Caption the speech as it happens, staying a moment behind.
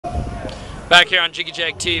Back here on Jiggy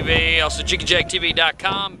TV, also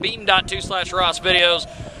JiggyJagTV.com, beam.2/Ross videos.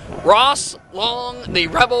 Ross Long, the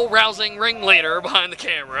rebel rousing ringleader behind the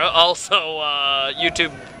camera. Also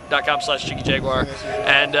YouTube.com/JiggyJaguar.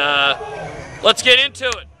 And let's get into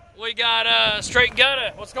it. We got STR8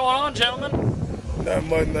 GUTTA. What's going on, gentlemen?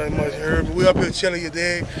 Nothing much, Herb. We up here chilling, you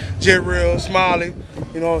dig? Jet Real, Smiley,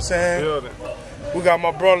 you know what I'm saying? Building. We got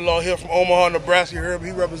my brother-in-law here from Omaha, Nebraska, Herb.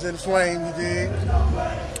 He represents Flame, you dig?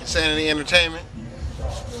 Sanity Entertainment.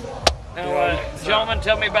 Now, gentlemen,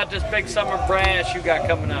 tell me about this big summer bash you got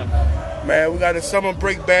coming up. Man, we got a summer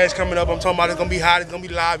break bash coming up. I'm talking about it's going to be hot, it's going to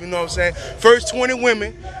be live, you know what I'm saying? First 20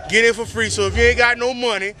 women, get in for free. So if you ain't got no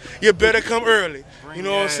money, you better come early. You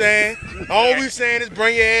know what I'm saying? All we saying is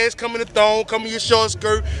bring your ass, come in the thong, come in your short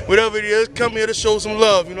skirt, whatever it is, come here to show some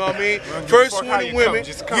love, you know what I mean? First 20 women,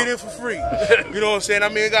 get in for free. You know what I'm saying? I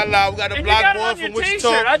mean, it got live. We got a black boy from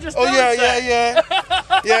Wichita. Oh, yeah.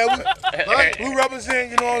 Yeah, we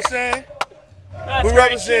represent, you know what I'm saying? That's we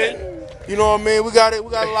represent. You know what I mean? We got it.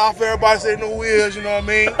 We got a lot for everybody to say no wheels, you know what I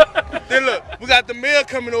mean? Then look, we got the mayor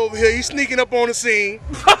coming over here. He's sneaking up on the scene.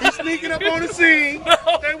 He's sneaking up on the scene.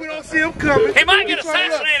 Then we don't see him coming. He might get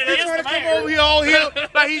assassinated. He's trying to come over here all here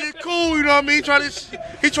like he's just cool, you know what I mean?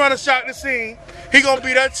 He's trying to shock the scene. He gonna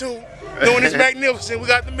be there too. Doing this magnificent. We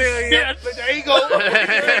got the mayor here. Yes. There he go.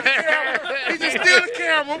 He just steal the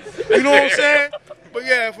camera. You know what I'm saying? But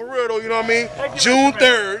yeah, for real though, you know what I mean? June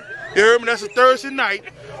 3rd. You heard me? That's a Thursday night.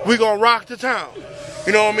 We gonna rock the town.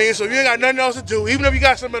 You know what I mean? So if you ain't got nothing else to do, even if you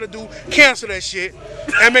got something to do, cancel that shit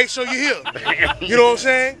and make sure you're here. You know what I'm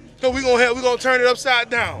saying? So we gonna turn it upside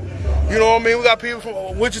down. You know what I mean? We got people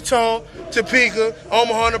from Wichita, Topeka,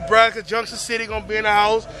 Omaha, Nebraska, Junction City gonna be in the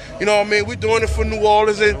house. You know what I mean? We doing it for New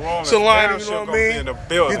Orleans and Salina. You know what I mean?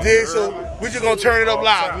 You did. So we just gonna turn it up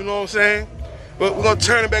live. You know what I'm saying? But we're gonna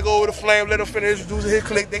turn it back over to Flame, let them finish introducing his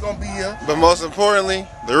clique, they gonna be here. But most importantly,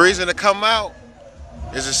 the reason to come out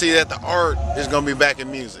is to see that the art is gonna be back in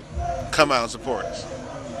music. Come out and support us.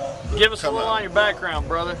 Give us a little on your background,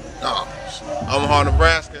 brother. Omaha,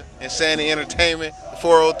 Nebraska, Insanity Entertainment,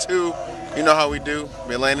 402. You know how we do.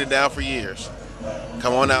 Been laying it down for years.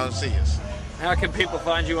 Come on out and see us. How can people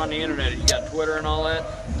find you on the internet? You got Twitter and all that?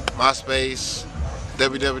 MySpace,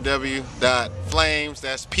 www.flames,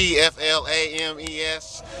 that's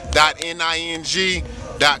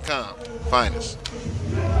PFLAMES.NING.com. Find us.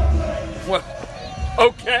 Well,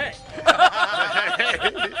 okay.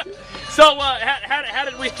 So, how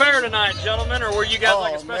did we fare tonight, gentlemen? Or were you guys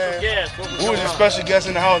like a special guest? We was a special guest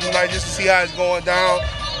in the house tonight just to see how it's going down,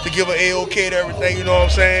 to give an A-OK to everything, you know what I'm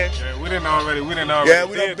saying? Yeah, we didn't already. Yeah,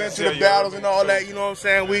 we done been to the battles and all that, you know what I'm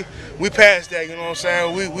saying? We passed that, you know what I'm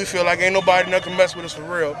saying? We feel like ain't nobody that can mess with us for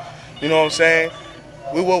real, you know what I'm saying?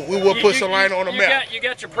 We will put Salina on the map. You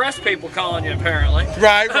got your press people calling you, apparently.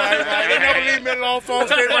 Right. They never leave me alone,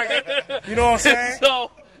 folks. You know what I'm saying?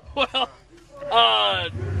 So, well,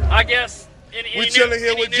 I guess we chilling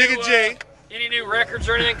here with Jiggy J. Any new records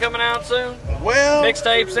or anything coming out soon? Well,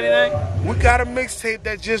 mixtapes, anything? We got a mixtape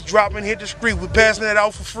that just dropped and hit the street. We're passing it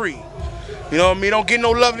out for free. You know what I mean? Don't get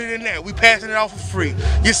no lovely than that. We passing it out for free.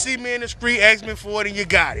 You see me in the street, ask me for it, and you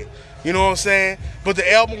got it. You know what I'm saying? But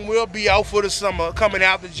the album will be out for the summer, coming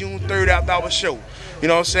after June 3rd after our show. You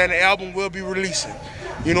know what I'm saying? The album will be releasing.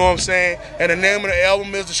 You know what I'm saying? And the name of the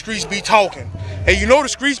album is The Streets Be Talking. And you know the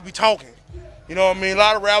streets be talking. You know what I mean? A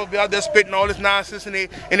lot of rappers be out there spitting all this nonsense and they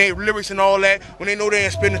lyrics and all that when they know they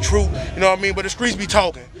ain't spitting the truth. You know what I mean? But the streets be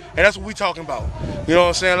talking. And that's what we talking about. You know what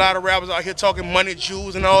I'm saying? A lot of rappers out here talking money,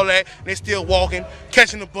 jewels, and all that. And they still walking,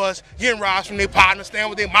 catching the bus, getting rides from their partners, staying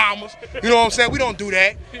with their mamas. You know what I'm saying? We don't do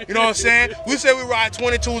that. You know what I'm saying? We say we ride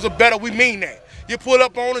 22s or better. We mean that. You pull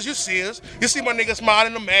up on us, you see us. You see my nigga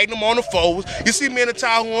smiling the Magnum on the foes. You see me in the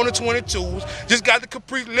Tahoe on the 22s. Just got the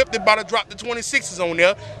Capri lifted, about to drop the 26s on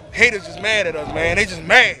there. Haters just mad at us, man. They just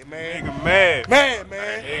mad, man. Nigga mad. Man. Nigga You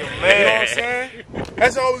mad. know what I'm saying?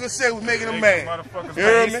 That's all we can say. We're making them mad. Motherfuckers, You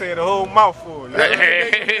heard he me? said the whole mouthful.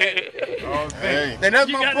 Hey. And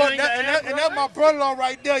that's my brother. And that's my brother-in-law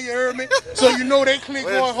right there. You heard me? So you know they clique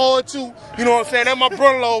going hard too. You know what I'm saying? That's my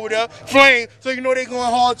brother-in-law over there, Flame. So you know they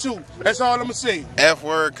going hard too. That's all I'm gonna say. F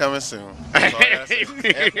word coming soon. That's all I gotta say.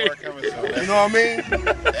 F word coming soon. You know what I mean?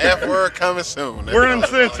 F word coming soon. We're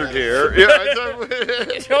uncensored here.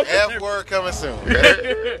 F word coming soon.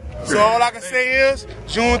 So all I can say is,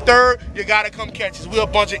 June 3rd, you gotta come catch us. We're a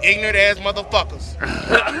bunch of ignorant ass motherfuckers. You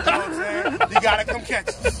know what I'm saying? You gotta come catch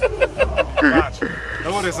us. Gotcha.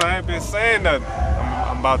 Notice I ain't been saying nothing.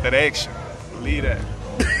 I'm about that action. Believe that.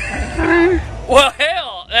 Well,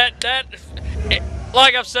 hell, that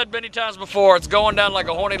like I've said many times before, it's going down like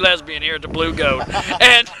a horny lesbian here at the Blue Goat.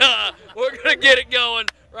 And we're going to get it going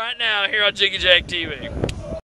right now here on Jiggy Jag TV.